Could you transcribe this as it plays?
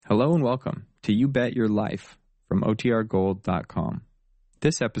Hello and welcome to You Bet Your Life from OTRGold.com.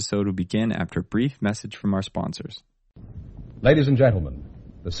 This episode will begin after a brief message from our sponsors. Ladies and gentlemen,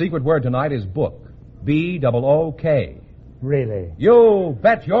 the secret word tonight is book. B-O-O-K. Really? You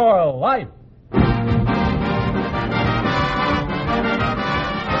Bet Your Life!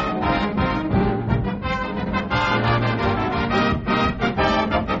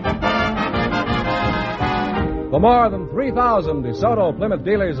 The more than 3,000 DeSoto Plymouth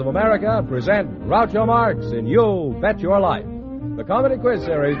dealers of America present Groucho Marx in You Bet Your Life, the comedy quiz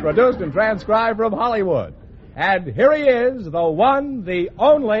series produced and transcribed from Hollywood. And here he is, the one, the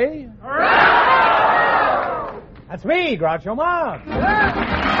only... That's me, Groucho Marx.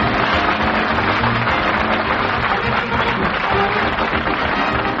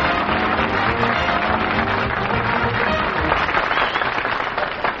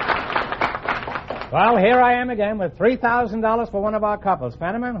 Well, here I am again with $3,000 for one of our couples.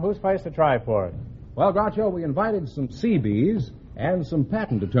 Fenneman, who's supposed to try for it? Well, Groucho, we invited some CBs and some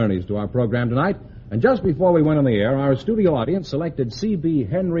patent attorneys to our program tonight. And just before we went on the air, our studio audience selected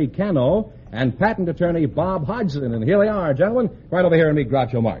CB Henry Cano and patent attorney Bob Hodgson. And here they are, gentlemen. Right over here and meet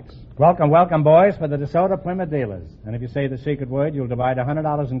Groucho Marx. Welcome, welcome, boys, for the DeSoto Plymouth dealers. And if you say the secret word, you'll divide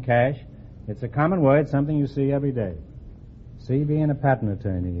 $100 in cash. It's a common word, something you see every day. CB and a patent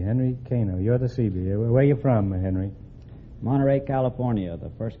attorney, Henry Cano. You're the CB. Where are you from, Henry? Monterey, California, the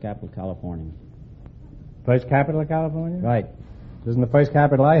first capital of California. First capital of California? Right. This isn't the first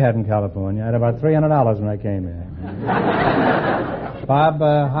capital I had in California. I had about $300 when I came here. Bob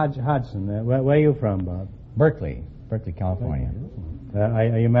Hodgson. Where are you from, Bob? Berkeley, California.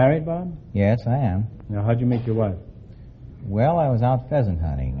 Are you married, Bob? Yes, I am. Now, how'd you meet your wife? Well, I was out pheasant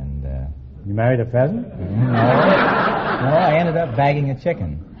hunting, and... You married a pheasant? No, I ended up bagging a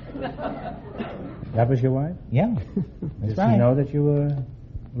chicken. That was your wife? Yeah, that's Did right. she know that you were Well,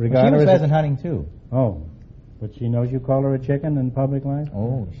 regarded she was as pheasant hunting, too. Oh, but she knows you call her a chicken in public life?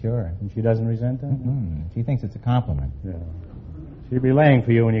 Oh, sure. And she doesn't resent that? Mm-mm. She thinks it's a compliment. Yeah. She'll be laying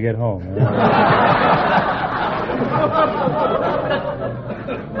for you when you get home.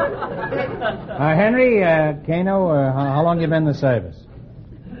 Henry Cano, how long you been in the service?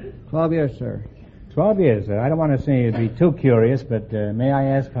 12 years, sir. 12 years. I don't want to seem to be too curious, but may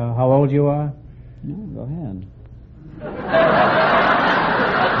I ask how old you are? No, go ahead.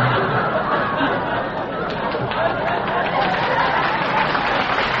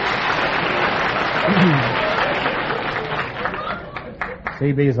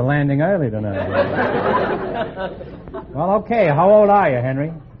 CB's are landing early tonight. Well, okay. How old are you,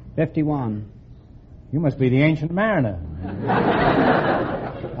 Henry? 51. You must be the ancient mariner.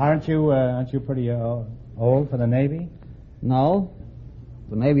 Aren't you pretty old for the Navy? No.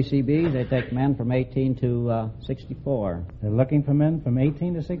 The Navy CBs, they take men from 18 to 64. They're looking for men from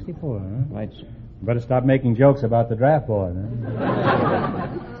 18 to 64, huh? Right, sir. Better stop making jokes about the draft board, huh?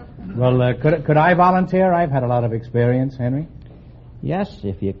 Well, could I volunteer? I've had a lot of experience, Henry. Yes,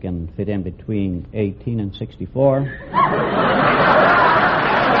 if you can fit in between 18 and 64.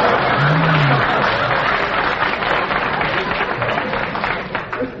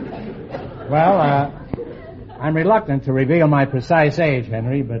 Well, I'm reluctant to reveal my precise age,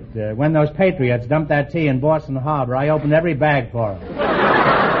 Henry, but when those patriots dumped that tea in Boston Harbor, I opened every bag for them.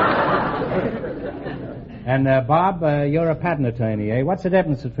 And, Bob, you're a patent attorney, eh? What's the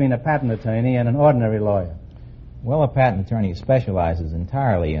difference between a patent attorney and an ordinary lawyer? Well, a patent attorney specializes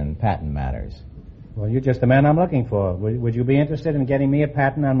entirely in patent matters. Well, you're just the man I'm looking for. Would you be interested in getting me a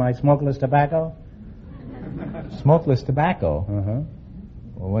patent on my smokeless tobacco? Smokeless tobacco? Uh-huh.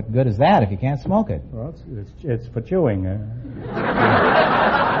 Well, what good is that if you can't smoke it? Well, it's for chewing.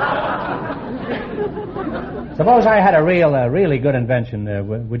 Suppose I had a really good invention.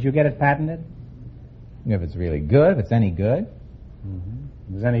 Would you get it patented? If it's really good, if it's any good. Mm-hmm.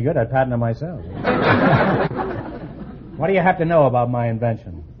 If it's any good, I'd patent it myself. What do you have to know about my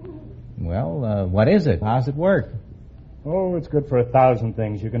invention? Well, what is it? How's it work? Oh, it's good for 1,000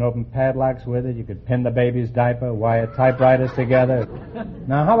 things. You can open padlocks with it. You could pin the baby's diaper, wire typewriters together.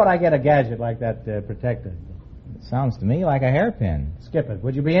 Now, how would I get a gadget like that protected? It sounds to me like a hairpin. Skip it.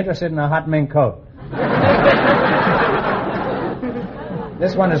 Would you be interested in a hot mink coat?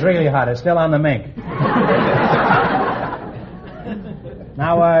 This one is really hot. It's still on the mink.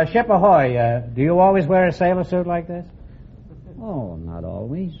 Now, Ship Ahoy, do you always wear a sailor suit like this? Oh, not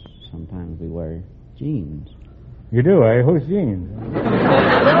always. Sometimes we wear jeans. You do, eh? Whose jeans?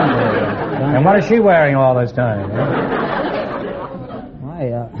 And what is she wearing all this time?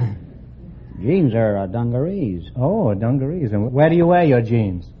 Why, jeans are dungarees. Oh, dungarees. And where do you wear your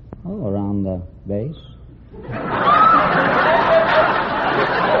jeans? Oh, around the base.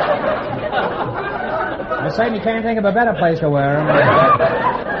 certainly can't think of a better place to wear them.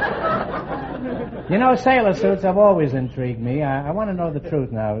 You know, sailor suits have always intrigued me. I want to know the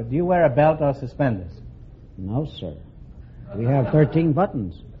truth now. Do you wear a belt or suspenders? No, sir. We have 13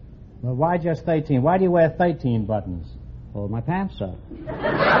 buttons. Well, why just 13? Why do you wear 13 buttons? Hold my pants up.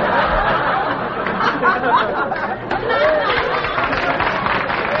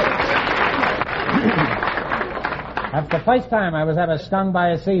 That's the first time I was ever stung by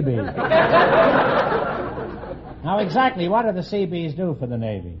a sea bee. Now, exactly what do the sea bees do for the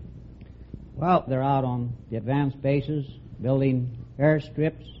Navy? Well, they're out on the advanced bases, building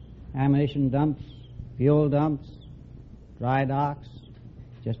airstrips, ammunition dumps, fuel dumps, dry docks,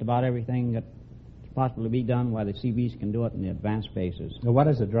 just about everything that can possibly be done while the sea bees can do it in the advanced bases. Now, what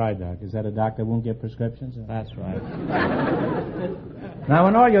is a dry dock? Is that a dock that won't give prescriptions? That's right. Now,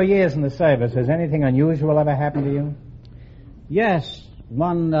 in all your years in the service, has anything unusual ever happened to you? Yes,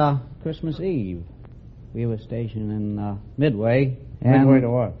 one Christmas Eve, we were stationed in Midway. Midway to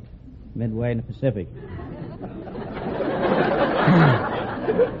what? Midway in the Pacific.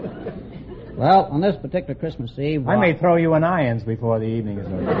 Well, on this particular Christmas Eve... I may throw you in irons before the evening is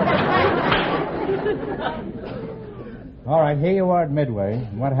over. All right, here you are at Midway.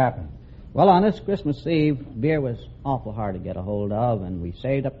 What happened? Well, on this Christmas Eve, beer was awful hard to get a hold of, and we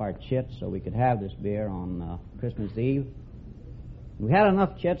saved up our chits so we could have this beer on Christmas Eve. We had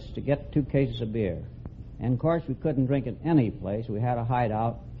enough chits to get 2 cases of beer. And, of course, we couldn't drink it any place. We had a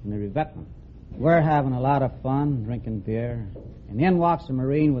hideout in the revetment. We're having a lot of fun drinking beer, and in walks a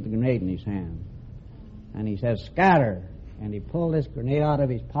Marine with a grenade in his hand. And he says, "Scatter!" And he pulled this grenade out of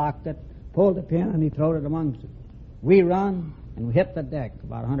his pocket, pulled the pin, and he threw it amongst it. We run, and we hit the deck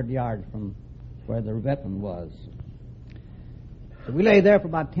about 100 yards from where the revetment was. So we lay there for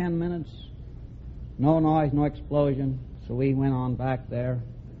about 10 minutes. No noise, no explosion. So we went on back there.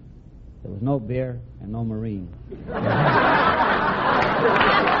 There was no beer and no Marine.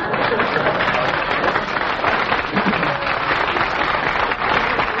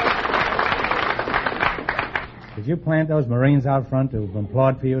 Did you plant those Marines out front to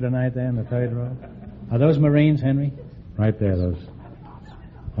applaud for you tonight there in the third row? Are those Marines, Henry? Right there, those.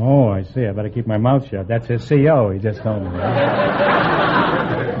 Oh, I see. I better keep my mouth shut. That's his CO, he just told me.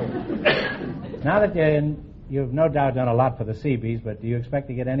 Now that you've no doubt done a lot for the Seabees, but do you expect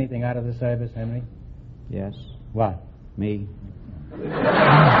to get anything out of the service, Henry? Yes. What? Me.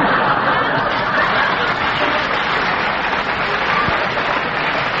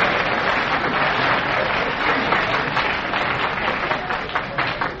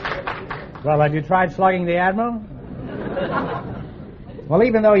 Well, have you tried slugging the Admiral? Well,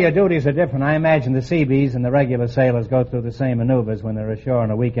 even though your duties are different, I imagine the Seabees and the regular sailors go through the same maneuvers when they're ashore on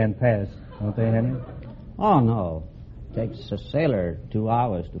a weekend pass, don't they, Henry? Oh, no. It takes a sailor 2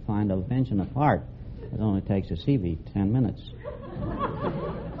 hours to find a inch and a part. It only takes a Seabee 10 minutes.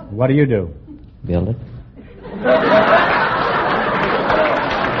 What do you do? Build it.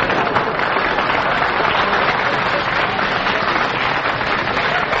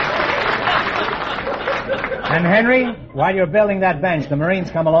 And Henry, while you're building that bench, the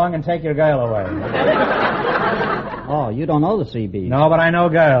Marines come along and take your girl away. Oh, you don't know the Seabees. No, but I know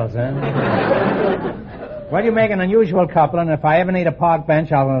girls, huh? Well, you make an unusual couple, and if I ever need a park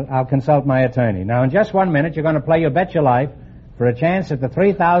bench, I'll consult my attorney. Now, in just 1 minute, you're going to play You Bet Your Life for a chance at the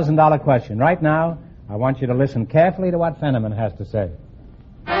 $3,000 question. Right now, I want you to listen carefully to what Fenneman has to say.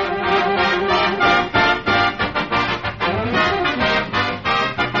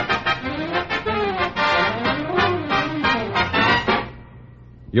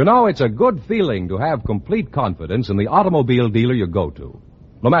 You know, it's a good feeling to have complete confidence in the automobile dealer you go to.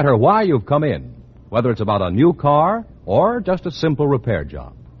 No matter why you've come in, whether it's about a new car or just a simple repair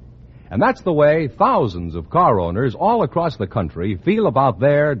job. And that's the way thousands of car owners all across the country feel about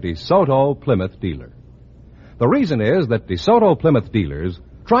their DeSoto Plymouth dealer. The reason is that DeSoto Plymouth dealers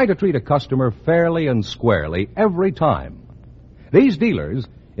try to treat a customer fairly and squarely every time. These dealers,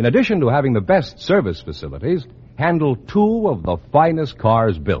 in addition to having the best service facilities, handle 2 of the finest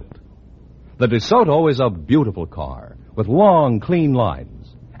cars built. The DeSoto is a beautiful car with long, clean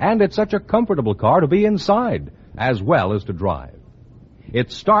lines, and it's such a comfortable car to be inside as well as to drive.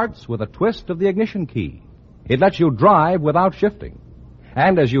 It starts with a twist of the ignition key. It lets you drive without shifting.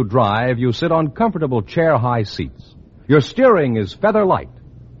 And as you drive, you sit on comfortable chair-high seats. Your steering is feather light.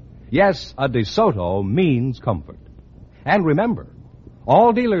 Yes, a DeSoto means comfort. And remember,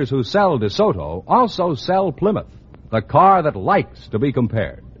 all dealers who sell DeSoto also sell Plymouth, the car that likes to be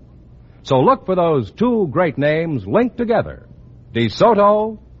compared. So look for those 2 great names linked together,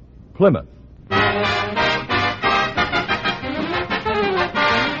 DeSoto, Plymouth.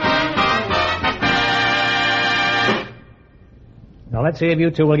 Now, let's see if you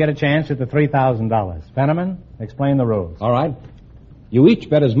two will get a chance at the $3,000. Fenneman, explain the rules. All right. You each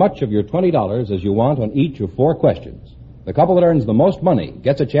bet as much of your $20 as you want on each of 4 questions. The couple that earns the most money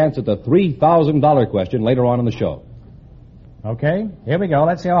gets a chance at the $3,000 question later on in the show. Okay, here we go.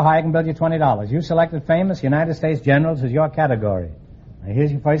 Let's see how high I can build you $20. You selected famous United States generals as your category. Now,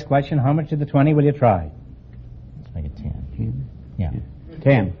 here's your first question. How much of the 20 will you try? Let's make it 10. Yeah.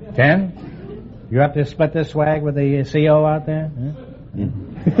 10. 10? You have to split this swag with the CO out there? Huh?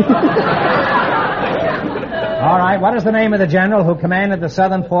 All right, what is the name of the general who commanded the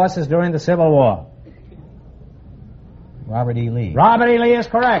Southern forces during the Civil War? Robert E. Lee. Robert E. Lee is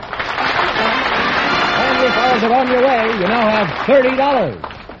correct. And you fellas are on your way. You now have $30.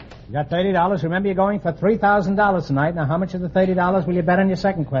 You got $30. Remember, you're going for $3,000 tonight. Now, how much of the $30 will you bet on your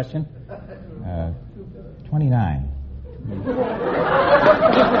second question? 29.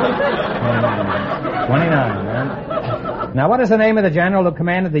 29, man. Now, what is the name of the general who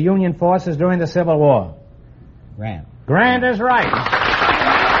commanded the Union forces during the Civil War? Grant. Grant is right.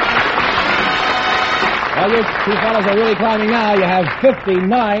 Well, you two fellas are really climbing now. You have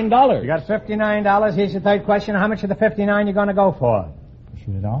 $59. You got $59. Here's your third question. How much of the 59 you going to go for?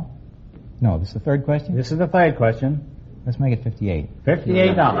 Shoot it all? No, this is the third question? This is the third question. Let's make it 58. $58.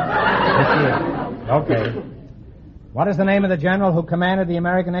 58. Okay. What is the name of the general who commanded the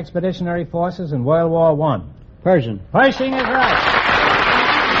American Expeditionary Forces in World War I? Pershing. Pershing is right.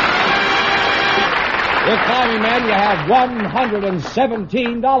 You're climbing, man. You have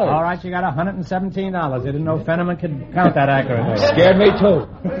 $117. All right, you got $117. I didn't know Fenneman could count that accurately. Scared me, too.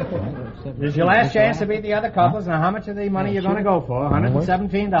 This is your last chance to beat the other couples. Now, how much of the money you're going to go for?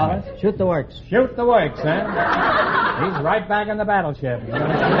 $117. Shoot the works. Shoot the works, huh? He's right back in the battleship. He's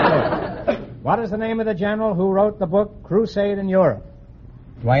gonna shoot the works. What is the name of the general who wrote the book Crusade in Europe?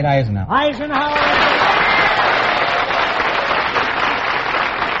 Dwight Eisenhower. Eisenhower.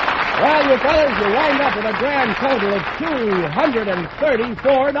 Well, you fellas, you wind up with a grand total of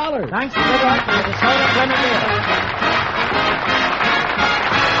 $234. Thanks and good luck to the DeSoto Plymouth dealers.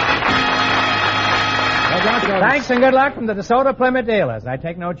 Thanks and good luck from the DeSoto Plymouth dealers. I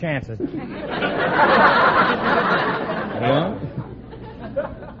take no chances.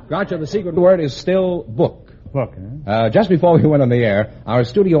 Groucho, the secret word is still book. Book, huh? Just before we went on the air, our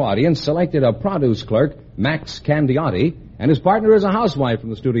studio audience selected a produce clerk, Max Candiotti, and his partner is a housewife from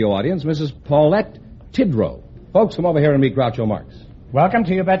the studio audience, Mrs. Paulette Tidrow. Folks, come over here and meet Groucho Marx. Welcome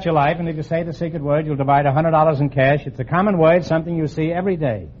to You Bet Your Life, and if you say the secret word, you'll divide $100 in cash. It's a common word, something you see every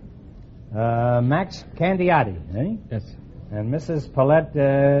day. Max Candiotti, eh? Yes. And Mrs. Paulette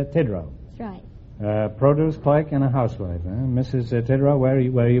Tidrow. That's right. Produce clerk and a housewife, huh? Mrs. Tidrow, where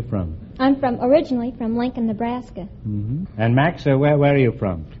are you from? I'm originally from Lincoln, Nebraska. Mm-hmm. And Max, where are you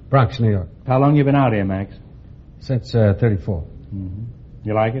from? Bronx, New York. How long you been out here, Max? Since 34. Mm-hmm.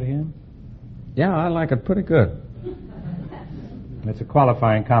 You like it here? Yeah, I like it pretty good. It's a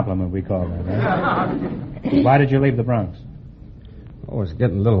qualifying compliment, we call that, huh? Why did you leave the Bronx? Oh, it's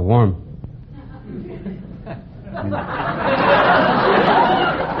getting a little warm.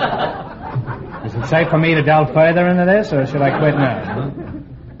 Is it safe for me to delve further into this, or should I quit now?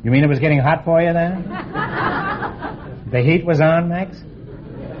 You mean it was getting hot for you then? The heat was on, Max?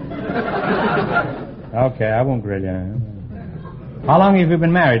 Okay, I won't grill you. How long have you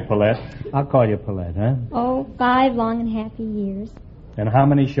been married, Paulette? I'll call you Paulette, huh? Oh, 5 long and happy years. And how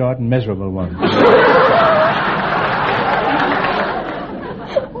many short and miserable ones?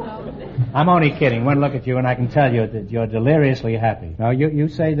 I'm only kidding. One look at you and I can tell you that you're deliriously happy. Now, you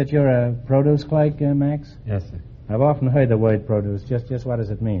say that you're a produce clerk, Max? Yes, sir. I've often heard the word produce. Just what does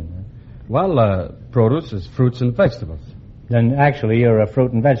it mean? Well, produce is fruits and vegetables. Then actually you're a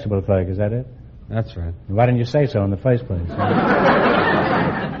fruit and vegetable clerk, is that it? That's right. Why didn't you say so in the first place?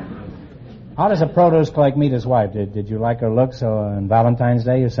 How does a produce clerk meet his wife? Did you like her looks, so on Valentine's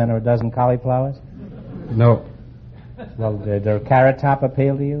Day you sent her a dozen cauliflowers? No. Well, did her carrot top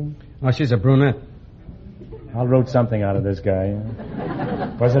appeal to you? Oh, she's a brunette. I'll root something out of this guy.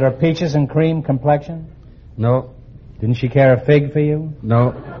 Was it her peaches and cream complexion? No. Didn't she care a fig for you?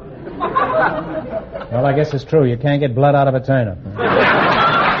 No. Well, I guess it's true. You can't get blood out of a turnip.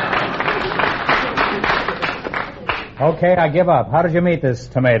 Okay, I give up. How did you meet this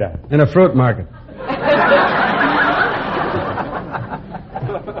tomato? In a fruit market.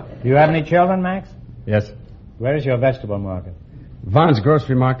 Do you have any children, Max? Yes. Where is your vegetable market? Vaughn's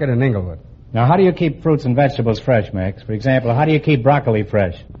Grocery Market in Inglewood. Now, how do you keep fruits and vegetables fresh, Max? For example, how do you keep broccoli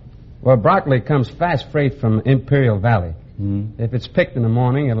fresh? Well, broccoli comes fast freight from Imperial Valley. Mm. If it's picked in the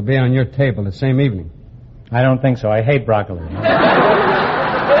morning, it'll be on your table the same evening. I don't think so. I hate broccoli.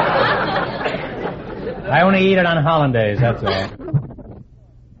 I only eat it on hollandaise, that's all.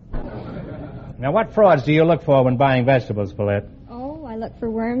 Now, what frauds do you look for when buying vegetables, Paulette? Oh, I look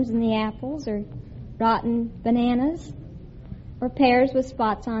for worms in the apples or rotten bananas or pears with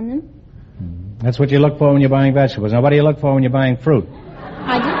spots on them. That's what you look for when you're buying vegetables. Now, what do you look for when you're buying fruit?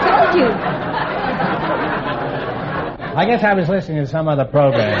 I just told you. I guess I was listening to some other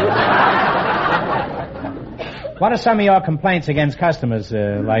program. What are some of your complaints against customers,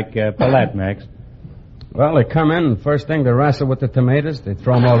 like Paulette, Max? Well, they come in, and first thing they wrestle with the tomatoes. They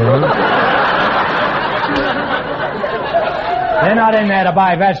throw them all around. They're not in there to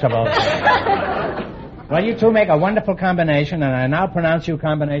buy vegetables. Well, you two make a wonderful combination, and I now pronounce you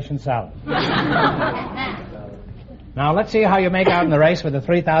combination salad. Now, let's see how you make out in the race with the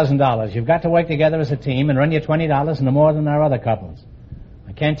 $3,000. You've got to work together as a team and run your $20 into more than our other couples.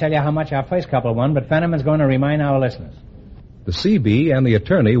 I can't tell you how much our first couple won, but Fenneman's going to remind our listeners. The CB and the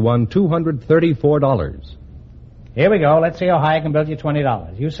attorney won $234. Here we go. Let's see how high I can build you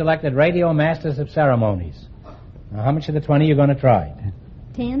 $20. You selected Radio Masters of Ceremonies. Now, how much of the 20 are you going to try?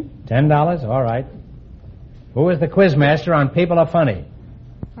 10. $10? All right. Who is the quiz master on People Are Funny?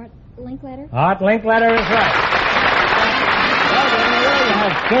 Art Linkletter. Art Linkletter is right. Well, you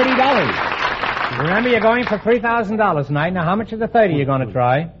have $30. Remember, you're going for $3,000 tonight. Now, how much of the 30 are you going to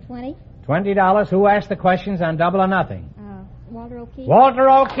try? 20. $20. Who asked the questions on Double or Nothing? Walter O'Keefe. Walter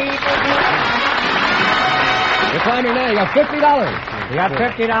O'Keefe. You're climbing now. You got $50. You got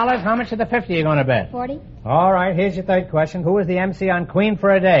 $50. How much of the 50 are you going to bet? 40. All right, here's your third question. Who is the MC on Queen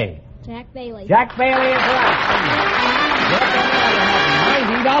for a Day? Jack Bailey. Jack Bailey is right.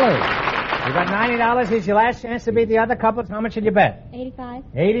 $90. You got $90. Here's your last chance to beat the other couples. How much did you bet? 85.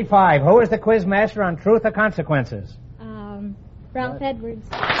 85. Who is the quiz master on Truth or Consequences? Ralph Edwards.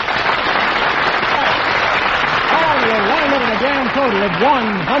 Oh, you wound up in a grand total of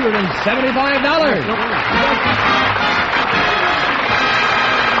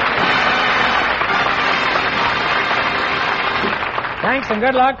 $175. Thanks and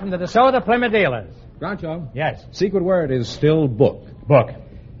good luck from the DeSoto Plymouth dealers. Groucho? Yes. Secret word is still book. Book.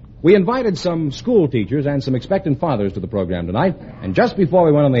 We invited some school teachers and some expectant fathers to the program tonight, and just before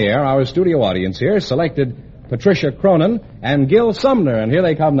we went on the air, our studio audience here selected Patricia Cronin and Gil Sumner, and here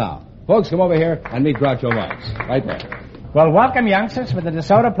they come now. Folks, come over here and meet Groucho Marx. Right there. Well, welcome, youngsters, with the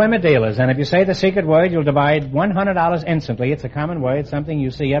DeSoto Plymouth dealers. And if you say the secret word, you'll divide $100 instantly. It's a common word, something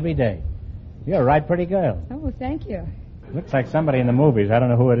you see every day. You're a right pretty girl. Oh, thank you. Looks like somebody in the movies. I don't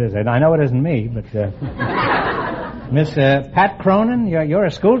know who it is. I know it isn't me, but... Miss Pat Cronin, you're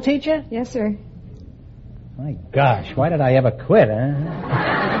a school teacher? Yes, sir. My gosh, why did I ever quit,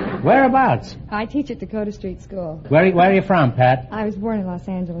 huh? Whereabouts? I teach at Dakota Street School. Where are you from, Pat? I was born in Los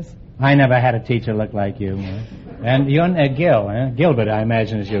Angeles. I never had a teacher look like you. And you're Gil, huh? Gilbert, I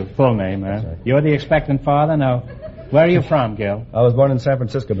imagine, is your full name, huh? Right. You're the expectant father? No. Where are you from, Gil? I was born in San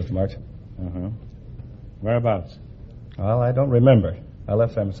Francisco, Mr. March. Uh-huh. Whereabouts? Well, I don't remember. I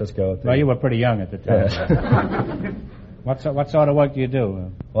left San Francisco. Well, you were pretty young at the time. Yes. What sort of work do you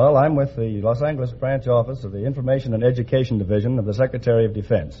do? Well, I'm with the Los Angeles branch office of the Information and Education Division of the Secretary of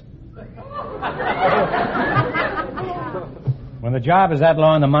Defense. When the job is that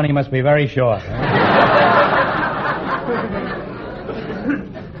long, the money must be very short. Huh?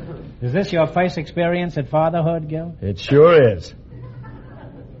 Is this your first experience at fatherhood, Gil? It sure is.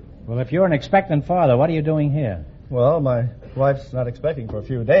 Well, if you're an expectant father, what are you doing here? Well, my wife's not expecting for a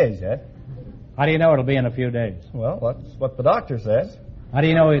few days yet. How do you know it'll be in a few days? Well, that's what the doctor says. How do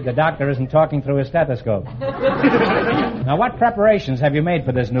you know the doctor isn't talking through his stethoscope? Now, what preparations have you made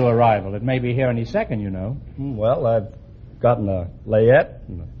for this new arrival? It may be here any second, you know. Well, I've gotten a layette,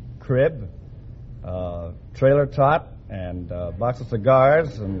 and a crib, trailer tot, and a box of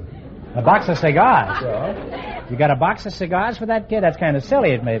cigars, and... A box of cigars? Yeah. You got a box of cigars for that kid? That's kind of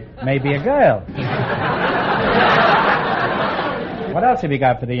silly. It may be a girl. What else have you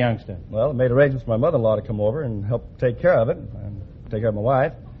got for the youngster? Well, I made arrangements for my mother-in-law to come over and help take care of it, and take care of my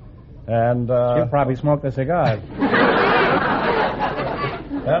wife. And, She'll probably smoke the cigars. Well,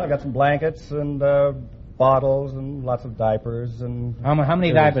 I got some blankets and, bottles and lots of diapers and... How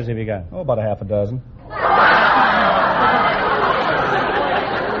many diapers have you got? Oh, about a half a dozen.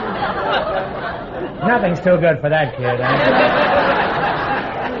 Nothing's too good for that kid, huh?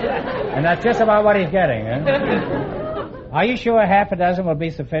 And that's just about what he's getting, huh? Are you sure half a dozen will be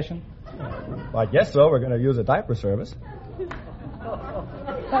sufficient? Well, I guess so. We're going to use a diaper service.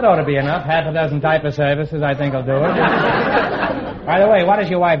 That ought to be enough. Half a dozen diaper services, I think, will do it. By the way, what does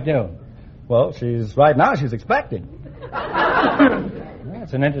your wife do? Well, right now she's expecting. Well,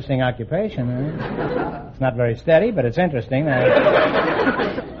 it's an interesting occupation. Huh? It's not very steady, but it's interesting.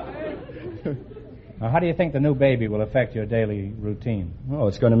 Now, how do you think the new baby will affect your daily routine? Oh,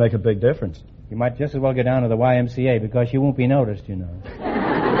 it's going to make a big difference. You might just as well go down to the YMCA because you won't be noticed, you know.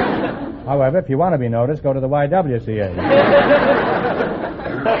 However, if you want to be noticed, go to the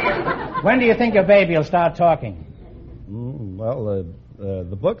YWCA. When do you think your baby will start talking? Well,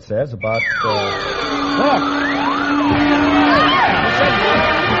 the book says about... Look!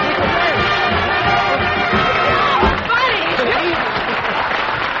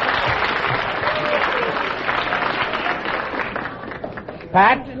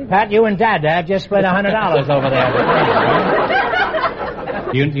 Pat, you and Dad just split $100 over there.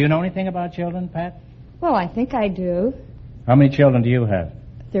 Do you know anything about children, Pat? Well, I think I do. How many children do you have?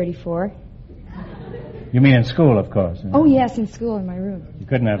 34. You mean in school, of course. Oh, yes, in school in my room. You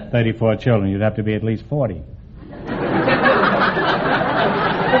couldn't have 34 children. You'd have to be at least 40.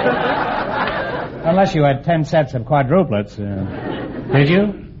 Unless you had 10 sets of quadruplets. Did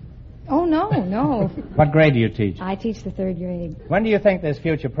you? Oh, no. What grade do you teach? I teach the 3rd grade. When do you think this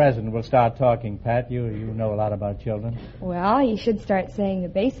future president will start talking, Pat? You know a lot about children. Well, he should start saying the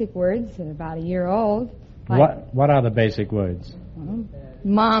basic words at about a year old. Like, What are the basic words?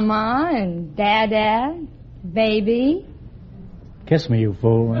 Mama and Dada, baby. Kiss me, you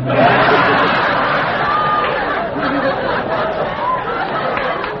fool.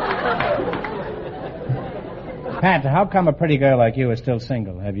 Pat, how come a pretty girl like you is still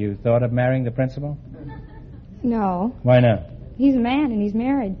single? Have you thought of marrying the principal? No. Why not? He's a man and he's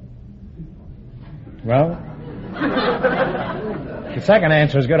married. Well, the second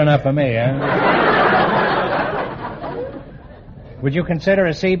answer is good enough for me, huh? Would you consider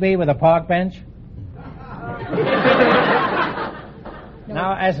a CB with a park bench?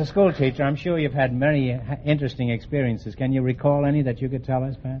 Now, as a school teacher, I'm sure you've had many interesting experiences. Can you recall any that you could tell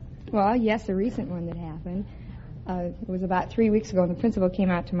us, Pat? Well, yes, a recent one that happened. It was about 3 weeks ago, and the principal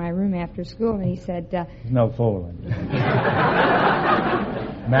came out to my room after school, and he said... He's no fool.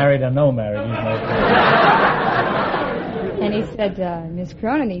 Married or no married, he's no fool. And he said, Miss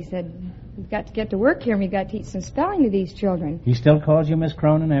Cronin, he said, you've got to get to work here, and we've got to teach some spelling to these children. He still calls you Miss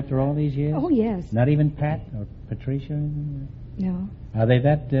Cronin after all these years? Oh, yes. Not even Pat or Patricia? No. Are they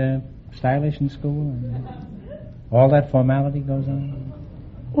that stylish in school? All that formality goes on?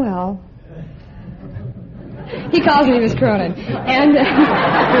 Well... He calls me Miss Cronin. And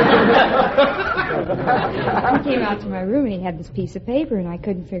he came out to my room, and he had this piece of paper, and I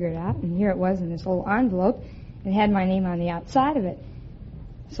couldn't figure it out. And here it was in this little envelope. It had my name on the outside of it.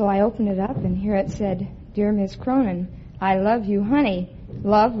 So I opened it up, and here it said, Dear Miss Cronin, I love you, honey.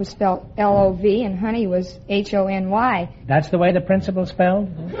 Love was spelled L-O-V, and honey was H-O-N-Y. That's the way the principal spelled?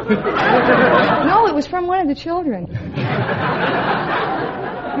 No, it was from one of the children.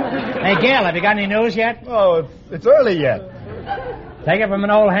 Hey, Gil, have you got any news yet? Oh, it's early yet. Take it from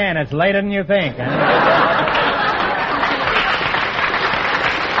an old hand. It's later than you think. Huh?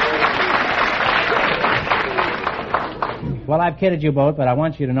 Well, I've kidded you both, but I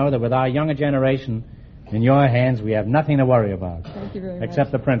want you to know that with our younger generation in your hands, we have nothing to worry about. Thank you very much. Except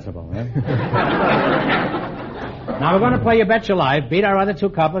the principal. Huh? Now, we're going to play You Bet Your Life, beat our other two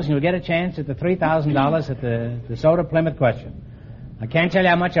couples, and you'll get a chance at the $3,000 at the Soda Plymouth question. I can't tell you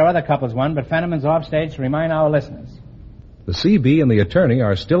how much our other couples won, but Fenneman's off stage to remind our listeners. The CB and the attorney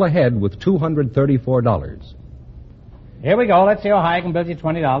are still ahead with $234. Here we go. Let's see how high I can build you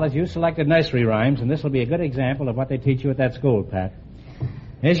 $20. You selected nursery rhymes, and this will be a good example of what they teach you at that school, Pat.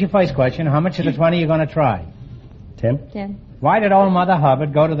 Here's your first question. How much of the 20 are you going to try? 10. Why did old Mother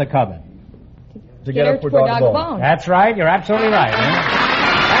Hubbard go to the cupboard? To get up for dog bone. That's right. You're absolutely right.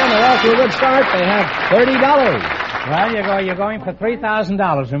 Huh? And they're off to a good start. They have $30. Well, you're going for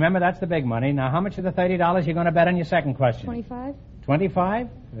 $3,000. Remember, that's the big money. Now, how much of the $30 you going to bet on your second question? 25. 25?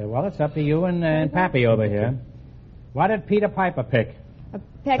 Well, it's up to you and Pappy over here. What did Peter Piper pick? A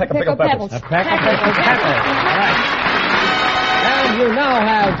peck of pickled pebbles. A peck of pickled peppers. Right. And you now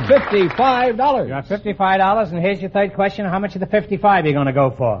have $55. You have $55, and here's your third question. How much of the 55 are you going to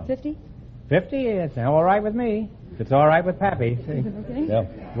go for? 50. 50? It's all right with me. It's all right with Pappy. Okay. Yeah.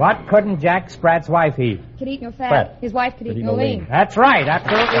 What couldn't Jack Sprat's wife eat? Could eat no fat. Fat. His wife could eat no lean. That's right.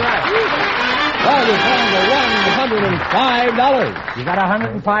 Absolutely right. Well, you found the $105. You got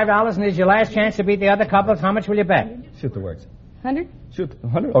 $105, and here's your last chance to beat the other couples. How much will you bet? Shoot the words. 100? Shoot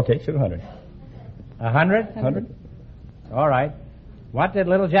 100? Okay, shoot 100. 100? 100? All right. What did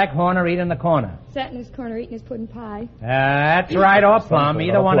little Jack Horner eat in the corner? Sat in his corner eating his pudding pie. That's right, or plum.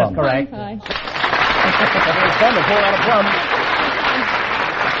 Either or one plum. is correct. Pudding pie. It's fun to pull out a plum.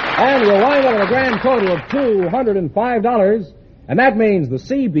 And you'll wind up with a grand total of $205. And that means the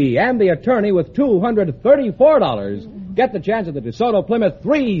CB and the attorney with $234 get the chance at the DeSoto Plymouth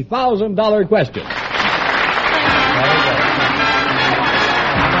 $3,000 question. Very good.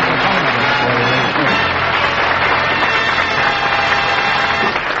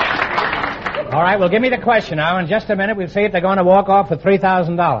 All right, well, give me the question now. In just a minute, we'll see if they're going to walk off with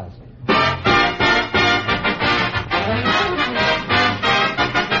 $3,000.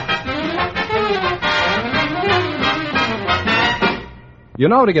 You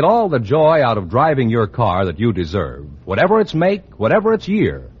know, to get all the joy out of driving your car that you deserve, whatever its make, whatever its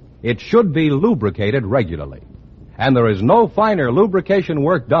year, it should be lubricated regularly. And there is no finer lubrication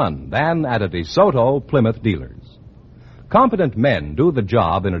work done than at a DeSoto Plymouth dealers. Competent men do the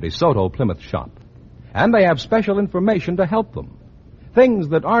job in a DeSoto Plymouth shop, and they have special information to help them. Things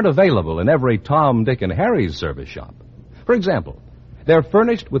that aren't available in every Tom, Dick, and Harry's service shop. For example, they're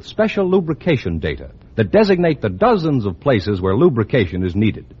furnished with special lubrication data that designate the dozens of places where lubrication is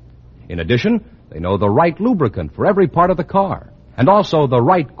needed. In addition, they know the right lubricant for every part of the car, and also the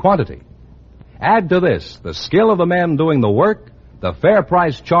right quantity. Add to this the skill of the men doing the work, the fair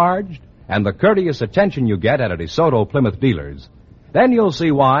price charged, and the courteous attention you get at a DeSoto Plymouth dealers. Then you'll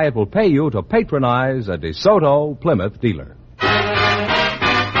see why it will pay you to patronize a DeSoto Plymouth dealer.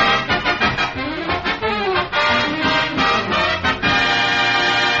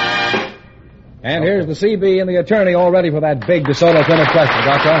 And here's the CB and the attorney all ready for that big DeSoto Plymouth question,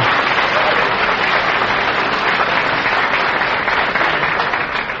 Doctor.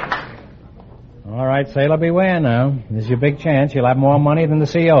 All right, sailor, beware now. This is your big chance. You'll have more money than the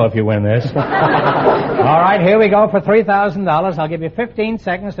CO if you win this. All right, here we go for $3,000. I'll give you 15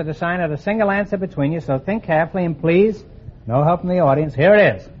 seconds to decide on a single answer between you, so think carefully and please, no help from the audience. Here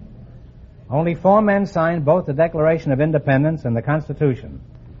it is. Only 4 men signed both the Declaration of Independence and the Constitution.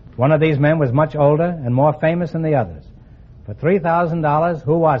 One of these men was much older and more famous than the others. For $3,000,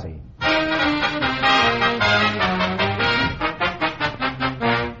 who was he?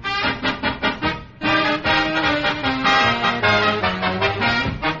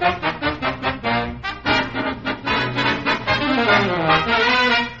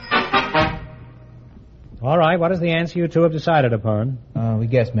 All right, what is the answer you two have decided upon? We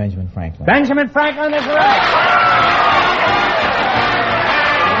guess Benjamin Franklin. Benjamin Franklin is right.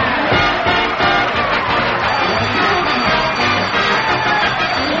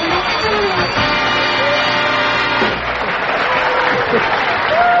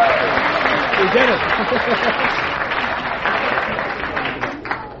 We did it.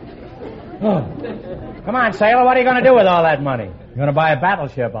 Oh. Come on, sailor, what are you going to do with all that money? You're going to buy a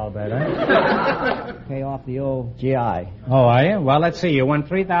battleship, I'll bet, eh? Pay off the old GI. Oh, are you? Well, let's see. You won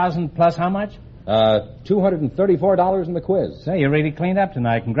 $3,000 plus how much? $234 in the quiz. Say, you really cleaned up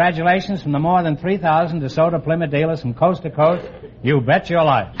tonight. Congratulations from the more than 3,000 DeSoto Plymouth dealers from coast to coast. You bet your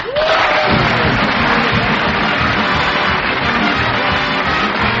life.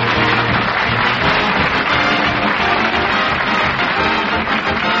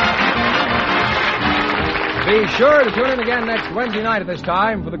 Be sure to tune in again next Wednesday night at this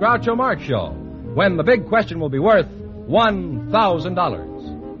time for the Groucho Marx Show, when the big question will be worth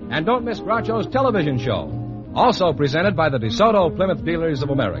 $1,000. And don't miss Groucho's television show, also presented by the DeSoto Plymouth Dealers of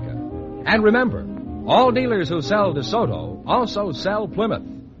America. And remember, all dealers who sell DeSoto also sell Plymouth.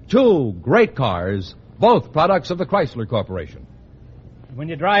 2 great cars, both products of the Chrysler Corporation. When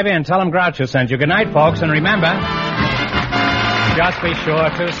you drive in, tell them Groucho sent you. Good night, folks, and remember, just be sure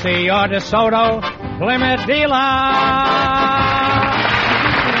to see your DeSoto Plymouth dealer.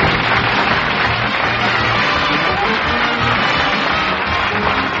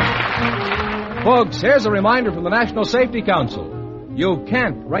 Folks, here's a reminder from the National Safety Council. You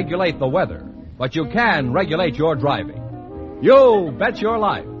can't regulate the weather, but you can regulate your driving. You Bet Your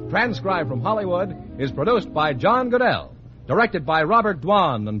Life, transcribed from Hollywood, is produced by John Goodell, directed by Robert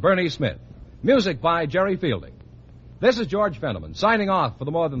Dwan and Bernie Smith, music by Jerry Fielding. This is George Fenneman, signing off for the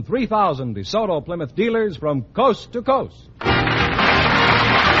more than 3,000 DeSoto Plymouth dealers from coast to coast.